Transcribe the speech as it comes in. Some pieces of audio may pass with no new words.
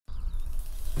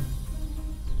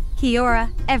Kia ora,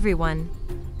 everyone.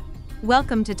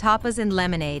 Welcome to Tapas and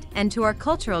Lemonade and to our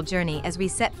cultural journey as we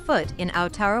set foot in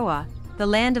Aotearoa, the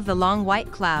land of the long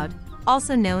white cloud,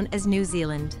 also known as New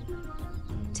Zealand.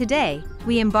 Today,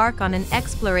 we embark on an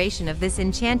exploration of this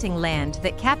enchanting land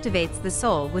that captivates the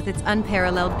soul with its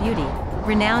unparalleled beauty,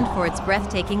 renowned for its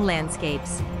breathtaking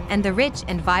landscapes, and the rich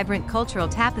and vibrant cultural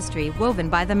tapestry woven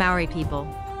by the Maori people.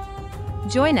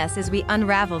 Join us as we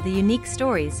unravel the unique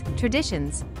stories,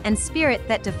 traditions, and spirit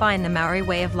that define the Maori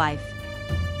way of life.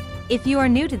 If you are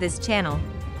new to this channel,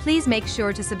 please make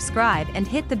sure to subscribe and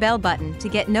hit the bell button to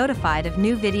get notified of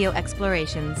new video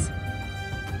explorations.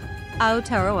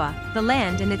 Aotearoa, the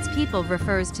land and its people,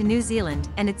 refers to New Zealand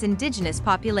and its indigenous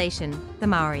population, the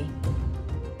Maori.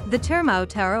 The term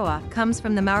Aotearoa comes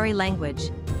from the Maori language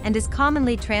and is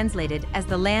commonly translated as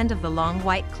the land of the long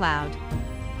white cloud.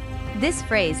 This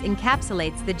phrase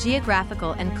encapsulates the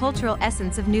geographical and cultural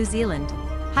essence of New Zealand,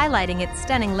 highlighting its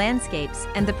stunning landscapes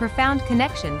and the profound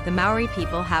connection the Maori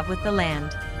people have with the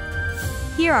land.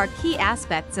 Here are key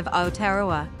aspects of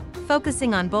Aotearoa,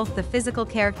 focusing on both the physical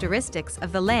characteristics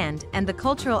of the land and the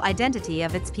cultural identity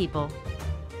of its people.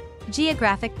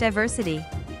 Geographic diversity.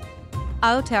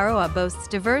 Aotearoa boasts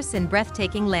diverse and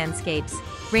breathtaking landscapes,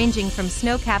 ranging from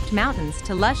snow-capped mountains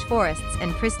to lush forests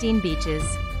and pristine beaches.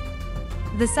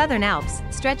 The Southern Alps,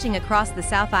 stretching across the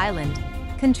South Island,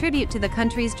 contribute to the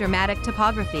country's dramatic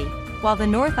topography, while the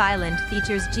North Island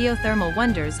features geothermal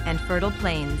wonders and fertile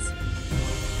plains.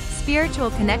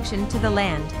 Spiritual connection to the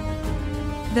land.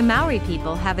 The Maori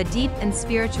people have a deep and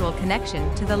spiritual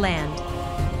connection to the land.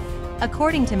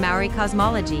 According to Maori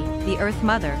cosmology, the Earth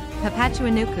Mother,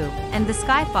 Papatuanuku, and the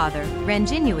Sky Father,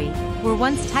 Ranginui, were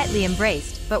once tightly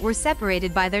embraced but were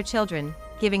separated by their children,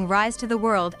 giving rise to the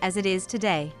world as it is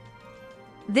today.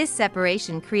 This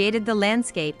separation created the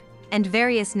landscape, and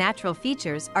various natural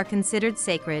features are considered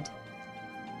sacred.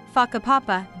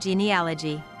 Whakapapa,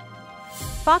 genealogy.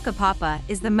 Whakapapa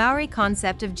is the Maori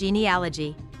concept of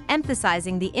genealogy,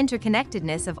 emphasizing the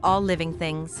interconnectedness of all living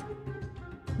things.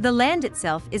 The land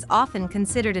itself is often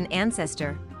considered an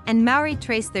ancestor, and Maori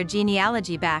trace their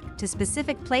genealogy back to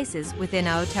specific places within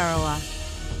Aotearoa.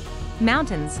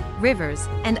 Mountains, rivers,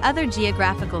 and other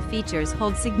geographical features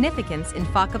hold significance in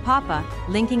Whakapapa,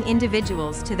 linking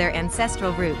individuals to their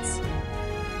ancestral roots.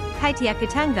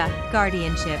 Kaitiakitanga,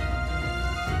 guardianship.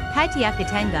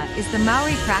 Kaitiakitanga is the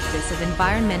Maori practice of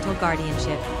environmental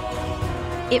guardianship.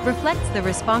 It reflects the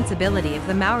responsibility of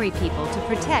the Maori people to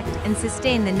protect and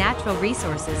sustain the natural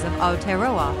resources of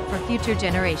Aotearoa for future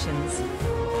generations.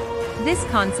 This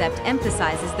concept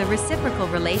emphasizes the reciprocal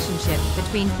relationship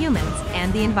between humans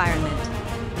and the environment.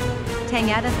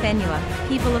 Tangata Whenua,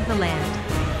 people of the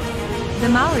land. The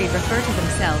Maori refer to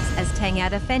themselves as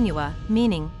Tangata Whenua,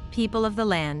 meaning people of the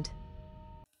land.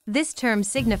 This term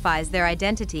signifies their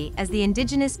identity as the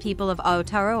indigenous people of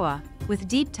Aotearoa, with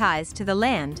deep ties to the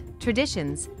land,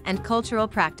 traditions, and cultural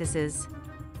practices.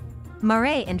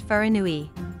 Marae and Wharenui.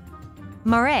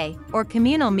 Marae, or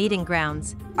communal meeting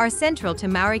grounds, are central to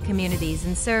Maori communities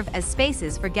and serve as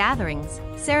spaces for gatherings,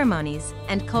 ceremonies,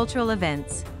 and cultural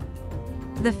events.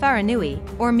 The Wharenui,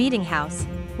 or meeting house,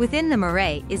 within the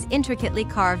marae is intricately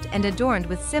carved and adorned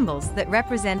with symbols that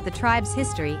represent the tribe's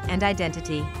history and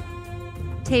identity.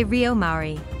 Te Reo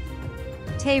Maori.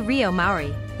 Te Reo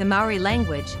Maori, the Maori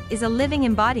language, is a living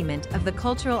embodiment of the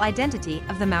cultural identity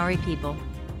of the Maori people.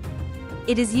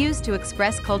 It is used to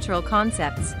express cultural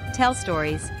concepts, tell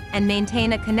stories, and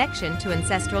maintain a connection to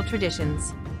ancestral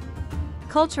traditions.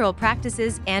 Cultural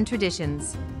practices and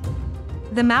traditions.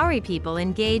 The Maori people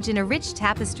engage in a rich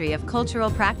tapestry of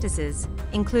cultural practices,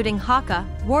 including Haka,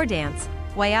 war dance,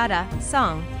 waiata,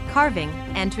 song, carving,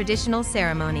 and traditional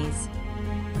ceremonies.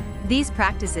 These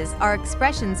practices are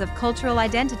expressions of cultural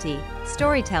identity,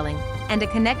 storytelling, and a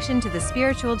connection to the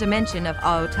spiritual dimension of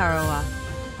Aotearoa.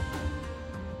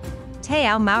 Te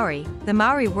Ao Maori, the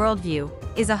Maori worldview,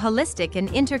 is a holistic and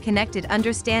interconnected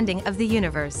understanding of the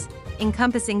universe,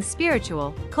 encompassing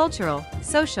spiritual, cultural,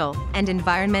 social, and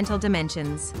environmental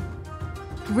dimensions.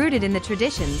 Rooted in the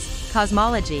traditions,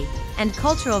 cosmology, and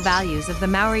cultural values of the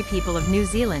Maori people of New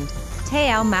Zealand, Te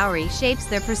Ao Maori shapes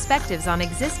their perspectives on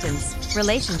existence,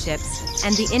 relationships,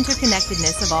 and the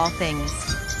interconnectedness of all things.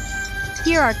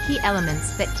 Here are key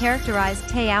elements that characterize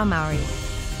Te Ao Maori.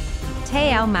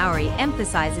 Te Ao Maori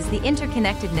emphasizes the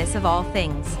interconnectedness of all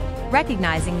things,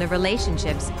 recognizing the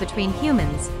relationships between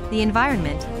humans, the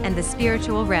environment, and the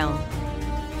spiritual realm.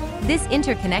 This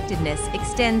interconnectedness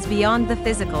extends beyond the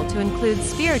physical to include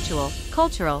spiritual,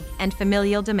 cultural, and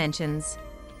familial dimensions.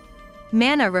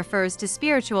 Mana refers to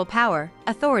spiritual power,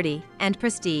 authority, and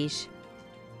prestige.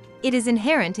 It is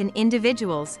inherent in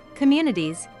individuals,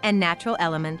 communities, and natural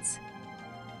elements.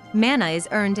 Mana is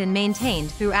earned and maintained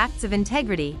through acts of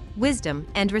integrity, wisdom,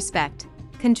 and respect,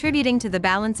 contributing to the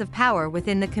balance of power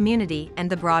within the community and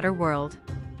the broader world.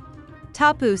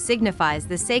 Tapu signifies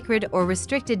the sacred or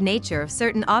restricted nature of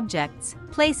certain objects,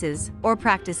 places, or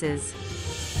practices.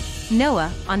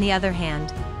 Noa, on the other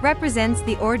hand, represents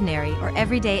the ordinary or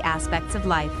everyday aspects of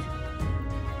life.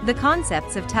 The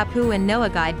concepts of Tapu and Noa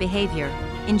guide behavior,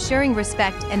 ensuring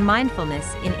respect and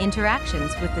mindfulness in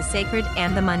interactions with the sacred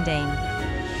and the mundane.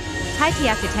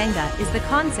 Taitiakatenga is the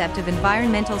concept of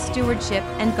environmental stewardship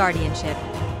and guardianship.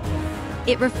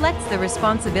 It reflects the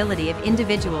responsibility of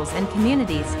individuals and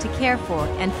communities to care for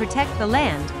and protect the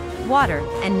land, water,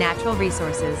 and natural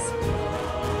resources.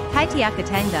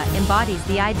 Taitiakatenga embodies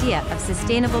the idea of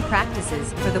sustainable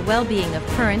practices for the well-being of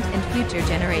current and future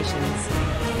generations.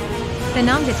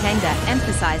 Taonga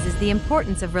emphasizes the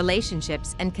importance of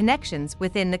relationships and connections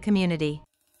within the community.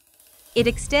 It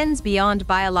extends beyond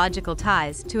biological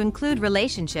ties to include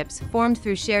relationships formed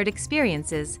through shared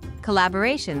experiences,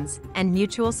 collaborations, and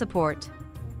mutual support.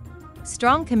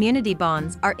 Strong community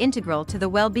bonds are integral to the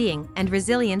well-being and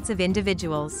resilience of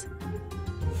individuals.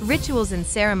 Rituals and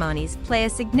ceremonies play a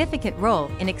significant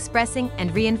role in expressing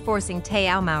and reinforcing Te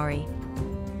Ao Maori.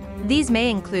 These may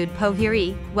include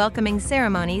pohiri, welcoming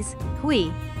ceremonies,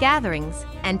 hui, gatherings,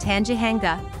 and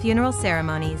tangihanga, funeral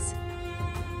ceremonies.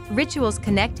 Rituals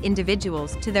connect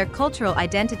individuals to their cultural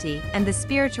identity and the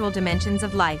spiritual dimensions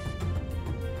of life.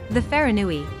 The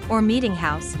wharenui, or meeting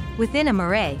house, within a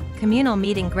marae, communal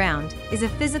meeting ground, is a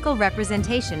physical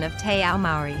representation of Te Ao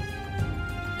Maori.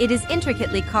 It is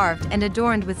intricately carved and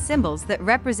adorned with symbols that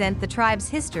represent the tribe's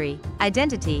history,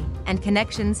 identity, and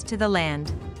connections to the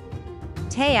land.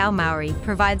 Te Ao Maori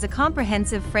provides a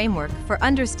comprehensive framework for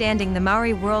understanding the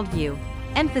Maori worldview,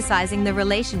 emphasizing the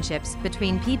relationships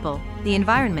between people, the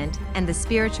environment, and the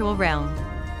spiritual realm.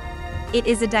 It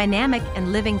is a dynamic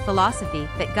and living philosophy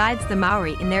that guides the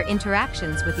Maori in their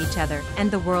interactions with each other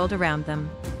and the world around them.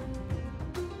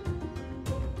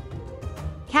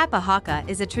 Kapa Haka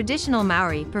is a traditional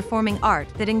Maori performing art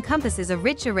that encompasses a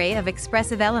rich array of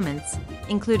expressive elements,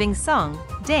 including song,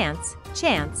 dance,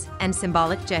 chants, and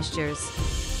symbolic gestures.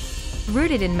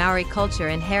 Rooted in Maori culture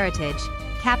and heritage,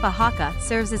 Kapa Haka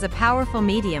serves as a powerful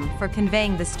medium for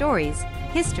conveying the stories,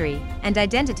 history, and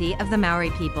identity of the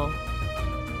Maori people.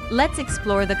 Let's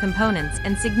explore the components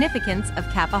and significance of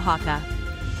Kapa Haka.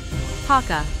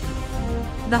 Haka.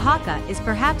 The haka is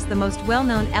perhaps the most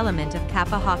well-known element of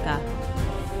Kapa Haka.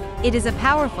 It is a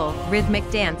powerful, rhythmic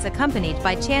dance accompanied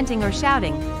by chanting or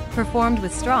shouting, performed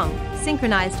with strong,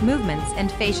 synchronized movements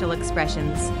and facial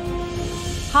expressions.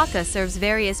 Haka serves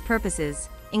various purposes,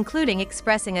 including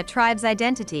expressing a tribe's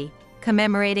identity,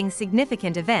 commemorating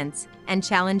significant events, and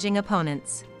challenging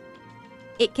opponents.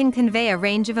 It can convey a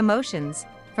range of emotions,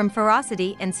 from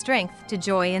ferocity and strength to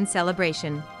joy and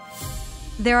celebration.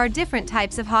 There are different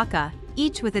types of haka,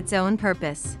 each with its own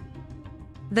purpose.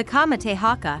 The Kamate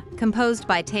haka, composed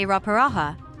by Te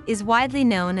Raparaha, is widely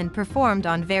known and performed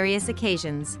on various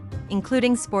occasions,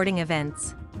 including sporting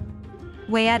events.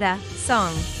 Waiata,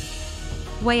 song.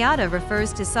 Waiata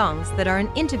refers to songs that are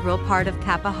an integral part of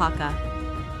Kapa Haka.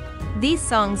 These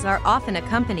songs are often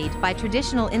accompanied by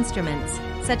traditional instruments,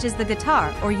 such as the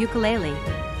guitar or ukulele.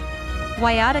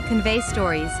 Waiata convey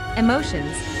stories,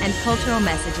 emotions, and cultural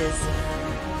messages.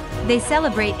 They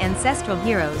celebrate ancestral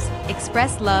heroes,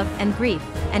 express love and grief,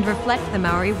 and reflect the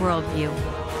Maori worldview.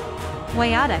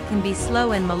 Waiata can be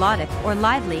slow and melodic or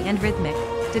lively and rhythmic,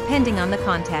 depending on the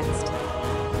context.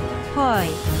 Poi.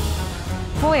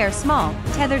 Poi are small,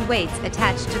 tethered weights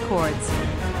attached to cords.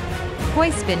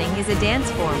 Poi spinning is a dance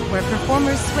form where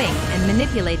performers swing and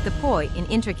manipulate the poi in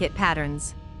intricate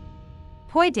patterns.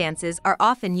 Poi dances are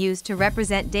often used to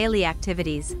represent daily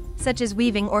activities, such as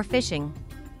weaving or fishing.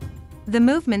 The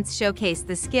movements showcase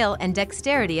the skill and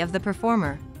dexterity of the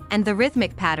performer, and the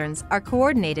rhythmic patterns are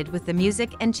coordinated with the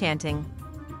music and chanting.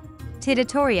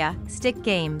 Tidatoria, stick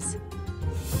games.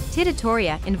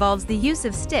 Tidatoria involves the use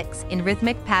of sticks in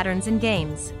rhythmic patterns and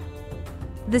games.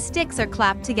 The sticks are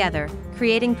clapped together,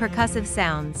 creating percussive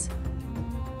sounds.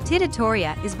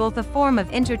 Tidatoria is both a form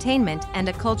of entertainment and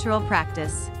a cultural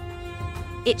practice.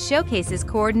 It showcases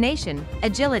coordination,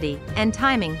 agility, and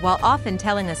timing while often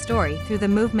telling a story through the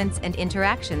movements and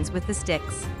interactions with the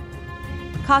sticks.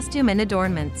 Costume and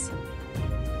adornments.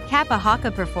 Kapa Haka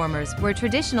performers wear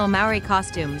traditional Maori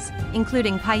costumes,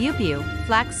 including paiupiu,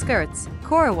 flax skirts,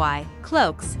 korawai,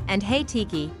 cloaks, and hei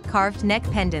tiki, carved neck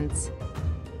pendants.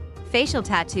 Facial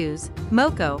tattoos,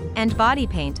 moko, and body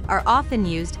paint are often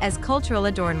used as cultural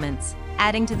adornments,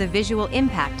 adding to the visual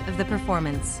impact of the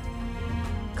performance.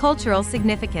 Cultural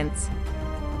significance.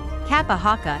 Kapa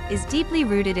Haka is deeply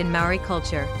rooted in Maori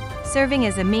culture, serving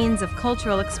as a means of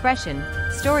cultural expression,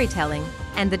 storytelling,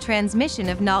 and the transmission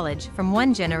of knowledge from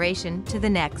one generation to the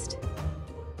next.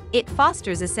 It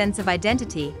fosters a sense of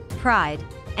identity, pride,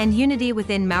 and unity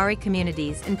within Maori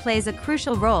communities and plays a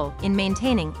crucial role in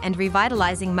maintaining and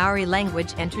revitalizing Maori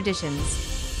language and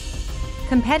traditions.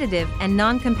 Competitive and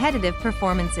non-competitive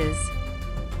performances.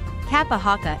 Kapa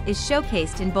Haka is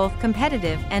showcased in both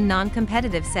competitive and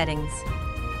non-competitive settings.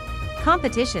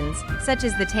 Competitions, such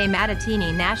as the Te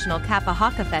Matatini National Kapa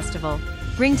Haka Festival,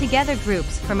 bring together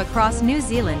groups from across New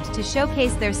Zealand to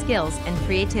showcase their skills and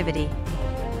creativity.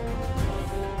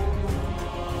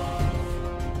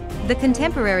 The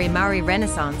contemporary Maori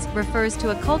Renaissance refers to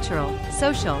a cultural,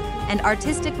 social, and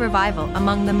artistic revival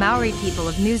among the Maori people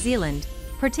of New Zealand,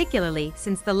 particularly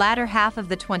since the latter half of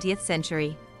the 20th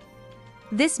century.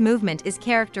 This movement is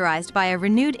characterized by a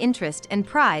renewed interest and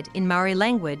pride in Maori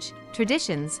language,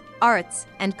 traditions, arts,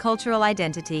 and cultural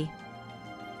identity.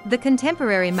 The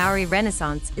contemporary Maori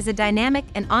Renaissance is a dynamic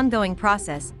and ongoing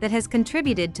process that has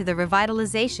contributed to the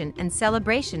revitalization and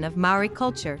celebration of Maori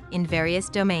culture in various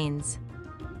domains.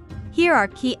 Here are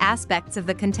key aspects of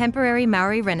the contemporary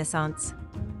Maori Renaissance.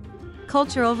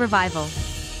 Cultural revival.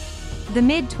 The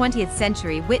mid-20th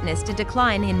century witnessed a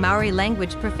decline in Maori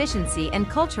language proficiency and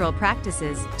cultural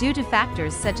practices due to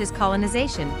factors such as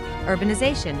colonization,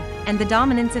 urbanization, and the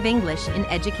dominance of English in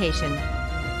education.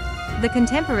 The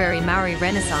contemporary Maori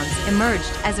Renaissance emerged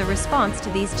as a response to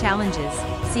these challenges,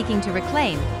 seeking to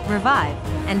reclaim, revive,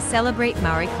 and celebrate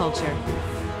Maori culture.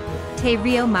 Te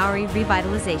Reo Maori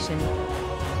revitalization.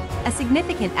 A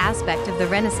significant aspect of the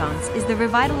Renaissance is the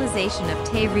revitalization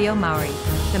of Te Reo Maori,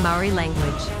 the Maori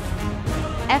language.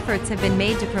 Efforts have been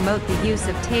made to promote the use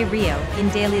of Te Reo in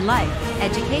daily life,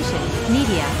 education,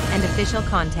 media, and official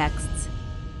contexts.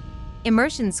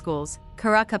 Immersion schools,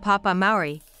 Karaka Papa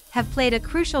Maori, have played a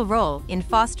crucial role in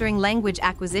fostering language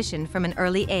acquisition from an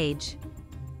early age.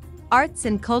 Arts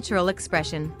and cultural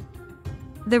expression.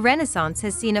 The Renaissance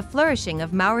has seen a flourishing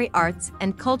of Maori arts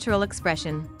and cultural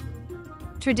expression.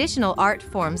 Traditional art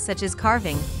forms such as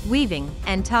carving, weaving,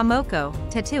 and tamoko,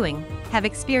 tattooing, have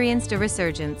experienced a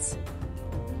resurgence.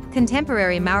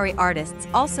 Contemporary Maori artists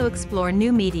also explore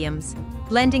new mediums,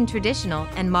 blending traditional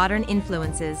and modern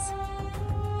influences.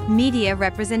 Media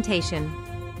representation.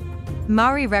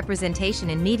 Maori representation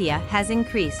in media has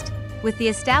increased, with the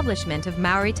establishment of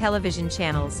Maori television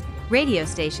channels, radio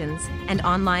stations, and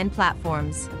online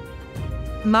platforms.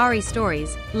 Maori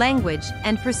stories, language,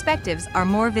 and perspectives are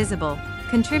more visible,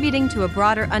 contributing to a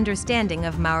broader understanding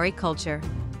of Maori culture.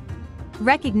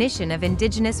 Recognition of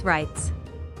Indigenous rights.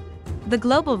 The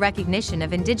global recognition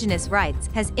of Indigenous rights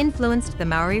has influenced the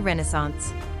Maori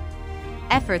Renaissance.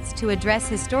 Efforts to address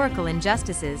historical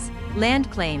injustices, land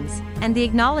claims, and the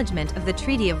acknowledgement of the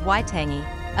Treaty of Waitangi,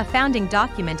 a founding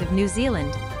document of New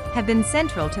Zealand, have been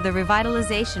central to the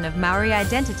revitalization of Maori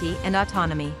identity and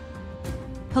autonomy.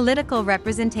 Political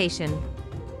representation.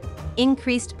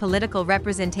 Increased political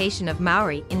representation of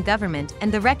Maori in government and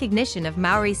the recognition of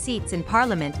Maori seats in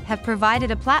parliament have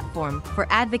provided a platform for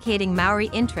advocating Maori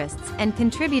interests and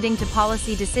contributing to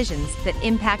policy decisions that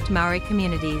impact Maori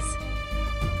communities.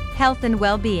 Health and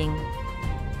well-being.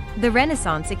 The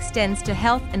Renaissance extends to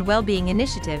health and well-being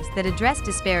initiatives that address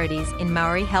disparities in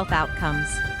Maori health outcomes.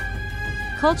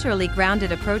 Culturally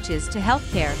grounded approaches to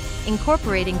healthcare,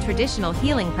 incorporating traditional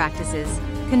healing practices,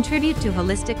 contribute to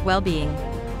holistic well-being.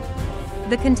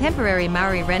 The contemporary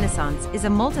Maori Renaissance is a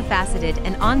multifaceted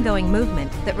and ongoing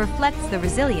movement that reflects the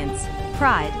resilience,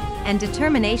 pride, and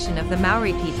determination of the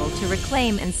Maori people to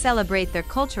reclaim and celebrate their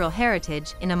cultural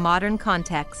heritage in a modern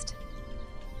context.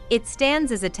 It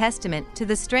stands as a testament to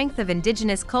the strength of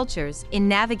Indigenous cultures in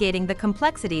navigating the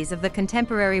complexities of the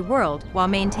contemporary world while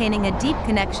maintaining a deep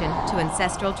connection to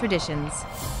ancestral traditions.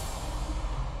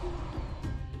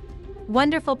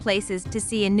 Wonderful places to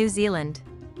see in New Zealand.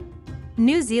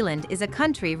 New Zealand is a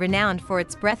country renowned for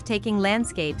its breathtaking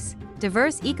landscapes,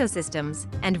 diverse ecosystems,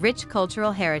 and rich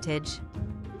cultural heritage.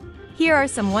 Here are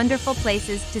some wonderful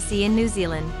places to see in New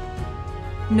Zealand.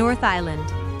 North Island.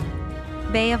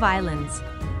 Bay of Islands.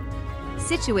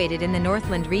 Situated in the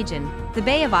Northland region, the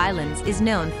Bay of Islands is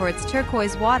known for its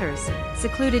turquoise waters,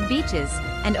 secluded beaches,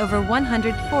 and over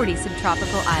 140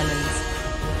 subtropical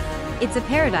islands. It's a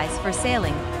paradise for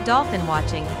sailing, dolphin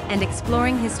watching, and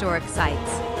exploring historic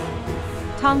sites.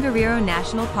 Tongariro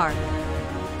National Park.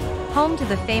 Home to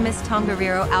the famous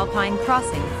Tongariro Alpine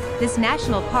Crossing, this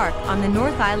national park on the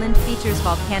North Island features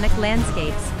volcanic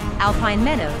landscapes, alpine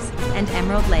meadows, and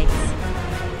emerald lakes.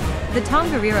 The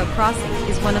Tongariro Crossing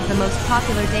is one of the most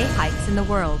popular day hikes in the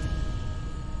world.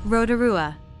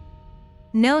 Rotorua.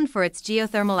 Known for its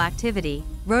geothermal activity,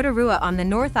 Rotorua on the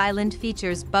North Island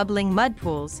features bubbling mud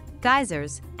pools,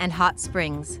 geysers, and hot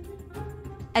springs.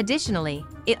 Additionally,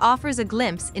 it offers a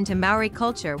glimpse into Maori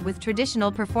culture with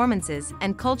traditional performances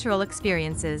and cultural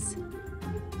experiences.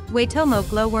 Waitomo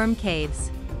Glowworm Caves.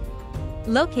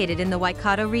 Located in the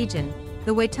Waikato region,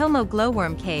 the Waitomo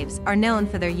Glowworm Caves are known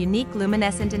for their unique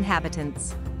luminescent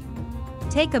inhabitants.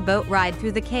 Take a boat ride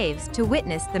through the caves to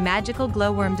witness the magical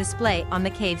glowworm display on the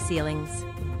cave ceilings.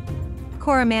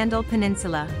 Coromandel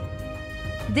Peninsula.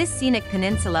 This scenic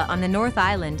peninsula on the North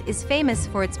Island is famous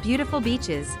for its beautiful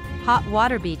beaches, hot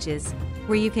water beaches,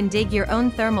 where you can dig your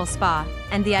own thermal spa,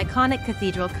 and the iconic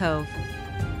Cathedral Cove.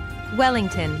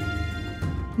 Wellington.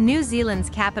 New Zealand's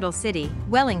capital city,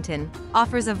 Wellington,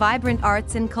 offers a vibrant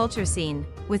arts and culture scene,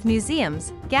 with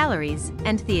museums, galleries,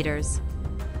 and theaters.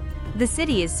 The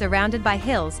city is surrounded by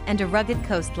hills and a rugged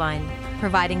coastline,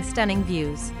 providing stunning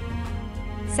views.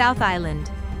 South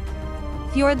Island.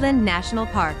 Fiordland National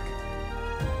Park.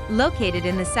 Located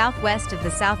in the southwest of the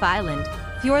South Island,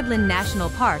 Fiordland National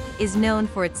Park is known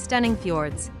for its stunning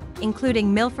fjords,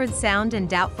 including Milford Sound and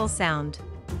Doubtful Sound.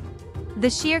 The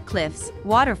sheer cliffs,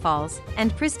 waterfalls,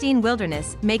 and pristine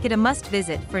wilderness make it a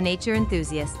must-visit for nature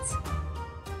enthusiasts.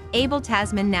 Abel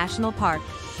Tasman National Park.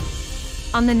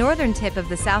 On the northern tip of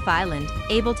the South Island,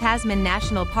 Abel Tasman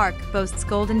National Park boasts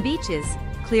golden beaches,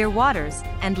 clear waters,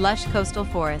 and lush coastal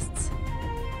forests.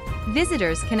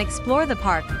 Visitors can explore the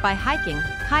park by hiking,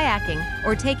 kayaking,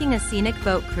 or taking a scenic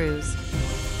boat cruise.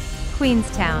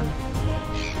 Queenstown.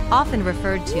 Often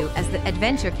referred to as the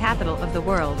adventure capital of the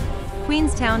world,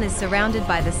 Queenstown is surrounded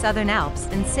by the Southern Alps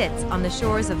and sits on the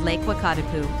shores of Lake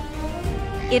Wakatipu.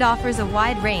 It offers a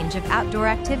wide range of outdoor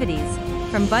activities,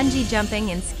 from bungee jumping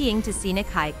and skiing to scenic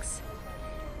hikes.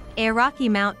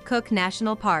 Aotearoa Mount Cook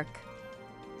National Park.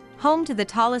 Home to the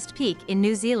tallest peak in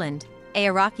New Zealand,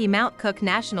 Aotearoa Mount Cook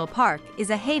National Park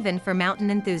is a haven for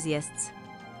mountain enthusiasts.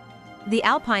 The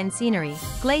alpine scenery,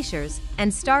 glaciers,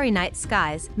 and starry night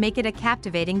skies make it a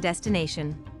captivating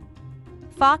destination.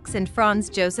 Fox and Franz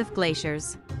Joseph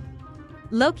Glaciers.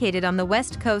 Located on the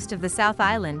west coast of the South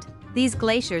Island, these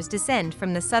glaciers descend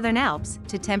from the Southern Alps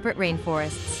to temperate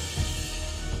rainforests.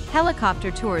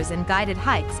 Helicopter tours and guided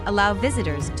hikes allow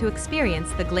visitors to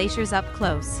experience the glaciers up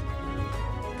close.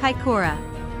 Kaikoura.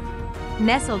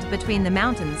 Nestled between the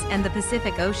mountains and the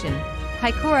Pacific Ocean,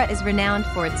 Kaikoura is renowned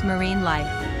for its marine life.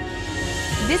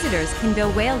 Visitors can go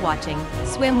whale watching,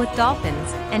 swim with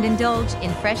dolphins, and indulge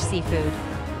in fresh seafood.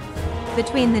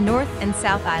 Between the North and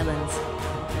South Islands.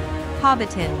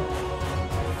 Hobbiton.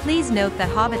 Please note that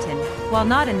Hobbiton, while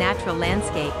not a natural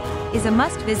landscape, is a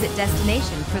must-visit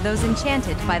destination for those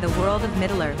enchanted by the world of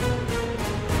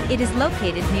Middle-earth. It is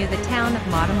located near the town of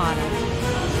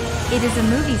Matamata. It is a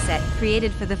movie set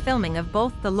created for the filming of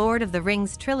both the Lord of the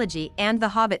Rings trilogy and the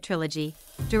Hobbit trilogy,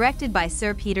 directed by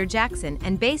Sir Peter Jackson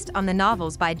and based on the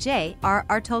novels by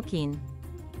J.R.R. Tolkien.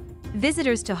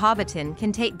 Visitors to Hobbiton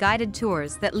can take guided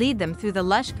tours that lead them through the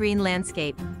lush green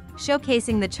landscape,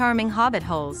 showcasing the charming hobbit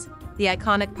holes, the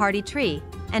iconic party tree,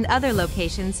 and other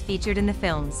locations featured in the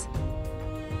films.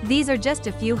 These are just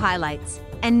a few highlights,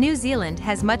 and New Zealand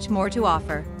has much more to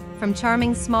offer, from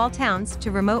charming small towns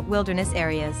to remote wilderness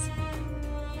areas.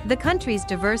 The country's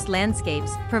diverse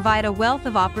landscapes provide a wealth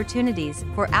of opportunities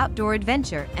for outdoor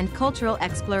adventure and cultural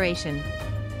exploration.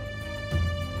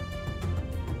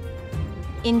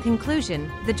 In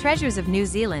conclusion, the treasures of New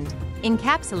Zealand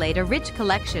encapsulate a rich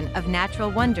collection of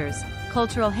natural wonders,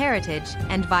 cultural heritage,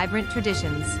 and vibrant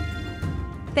traditions.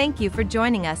 Thank you for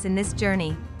joining us in this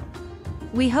journey.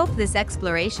 We hope this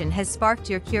exploration has sparked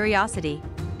your curiosity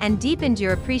and deepened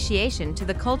your appreciation to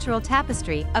the cultural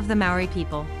tapestry of the Maori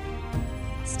people.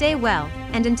 Stay well,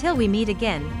 and until we meet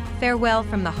again, farewell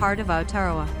from the heart of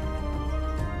Aotearoa.